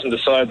left doesn't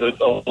decide the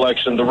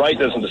election, the right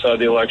doesn't decide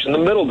the election, the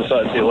middle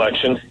decides the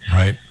election.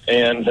 Right.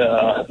 And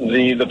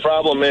the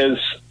problem is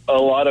a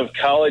lot of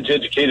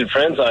college-educated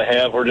friends I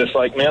have are just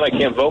like, man, I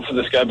can't vote for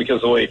this guy because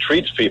of the way he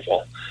treats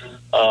people.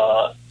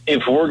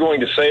 If we're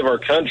going to save our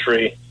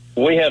country,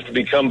 we have to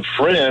become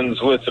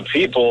friends with the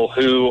people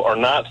who are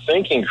not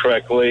thinking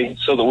correctly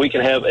so that we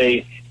can have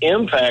a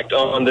impact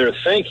on their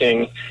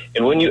thinking.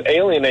 And when you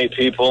alienate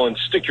people and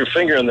stick your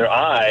finger in their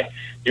eye,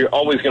 you're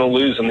always going to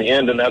lose in the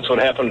end, and that's what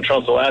happened to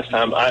Trump the last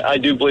time. I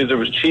do believe there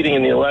was cheating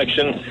in the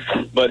election,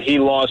 but he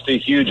lost a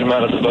huge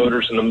amount of the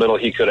voters in the middle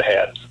he could have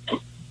had.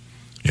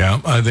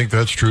 Yeah, I think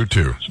that's true,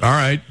 too. All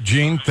right,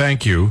 Gene,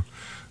 thank you.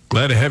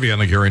 Glad to have you on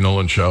the Gary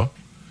Nolan Show.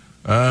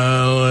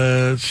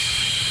 Let's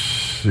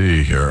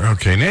see here.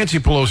 Okay, Nancy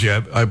Pelosi,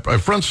 I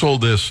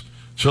front-sold this,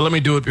 so let me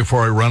do it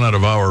before I run out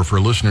of hour for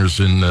listeners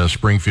in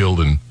Springfield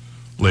and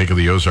Lake of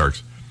the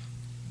Ozarks.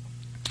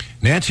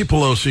 Nancy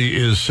Pelosi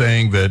is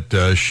saying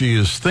that she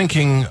is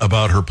thinking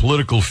about her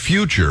political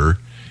future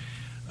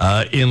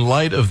in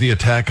light of the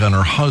attack on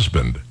her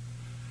husband.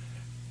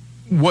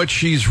 What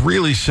she's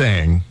really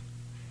saying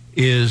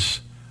is,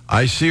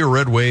 I see a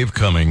red wave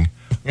coming.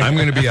 I'm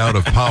going to be out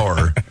of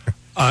power.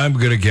 I'm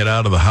going to get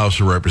out of the House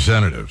of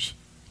Representatives.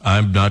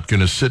 I'm not going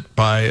to sit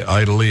by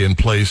idly and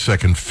play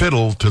second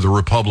fiddle to the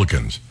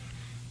Republicans.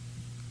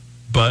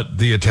 But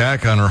the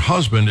attack on her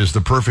husband is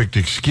the perfect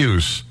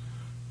excuse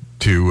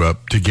to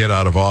get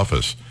out of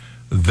office.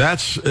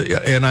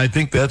 And I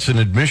think that's an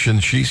admission.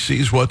 She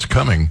sees what's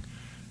coming,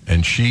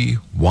 and she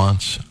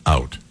wants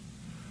out.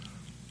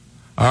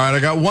 All right, I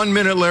got 1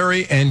 minute,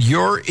 Larry, and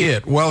you're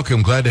it.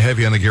 Welcome. Glad to have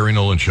you on the Gary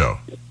Nolan Show.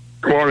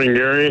 Good morning,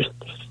 Gary.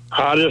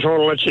 I just want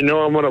to let you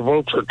know I'm going to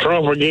vote for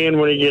Trump again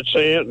when he gets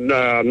in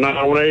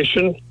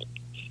nomination,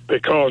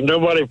 because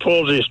nobody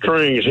pulls his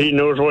strings. He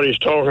knows what he's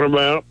talking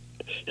about.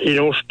 He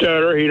don't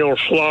stutter. He don't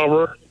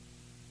slobber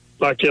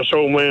like this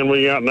old man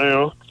we got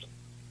now.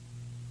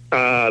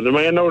 The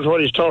man knows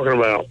what he's talking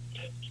about.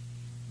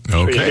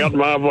 Okay. So he got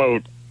my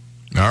vote.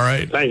 All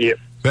right. Thank you.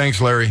 Thanks,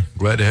 Larry.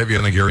 Glad to have you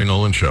on the Gary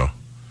Nolan Show.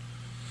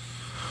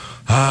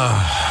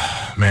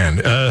 Man,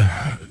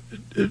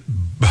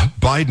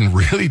 Biden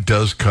really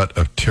does cut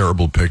a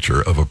terrible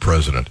picture of a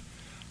president.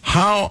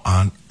 How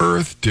on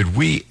earth did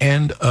we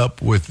end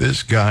up with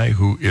this guy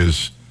who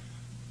is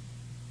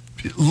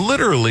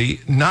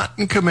literally not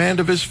in command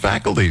of his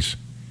faculties?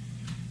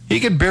 He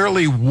could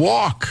barely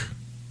walk.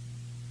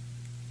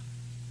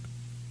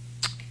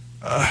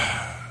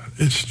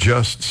 It's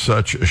just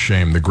such a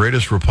shame. The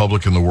greatest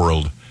republic in the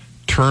world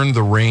turned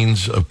the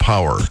reins of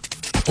power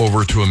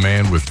over to a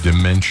man with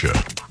dementia.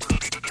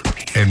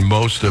 And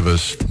most of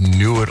us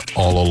knew it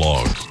all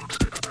along.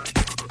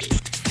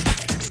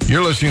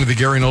 You're listening to The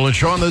Gary Nolan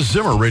Show on the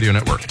Zimmer Radio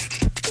Network.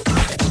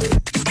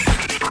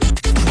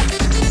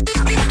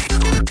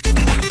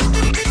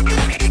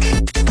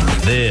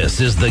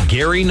 This is The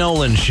Gary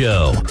Nolan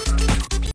Show.